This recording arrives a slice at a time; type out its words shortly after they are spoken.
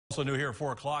Also new here at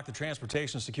 4 o'clock, the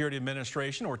Transportation Security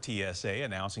Administration, or TSA,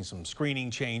 announcing some screening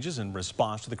changes in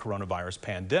response to the coronavirus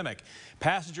pandemic.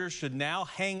 Passengers should now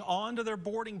hang on to their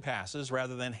boarding passes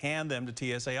rather than hand them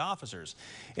to TSA officers.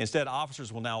 Instead,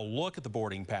 officers will now look at the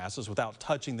boarding passes without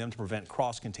touching them to prevent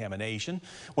cross-contamination.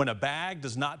 When a bag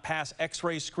does not pass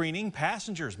X-ray screening,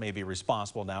 passengers may be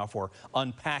responsible now for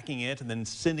unpacking it and then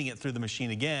sending it through the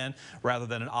machine again, rather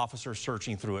than an officer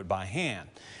searching through it by hand.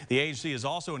 The agency is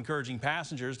also encouraging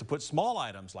passengers to put small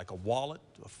items like a wallet,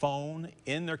 a phone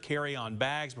in their carry-on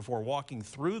bags before walking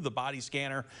through the body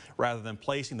scanner rather than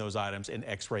placing those items in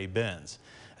X-ray bins.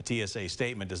 A TSA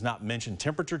statement does not mention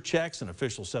temperature checks, and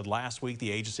officials said last week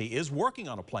the agency is working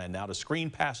on a plan now to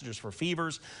screen passengers for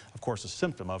fevers, of course a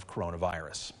symptom of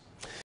coronavirus.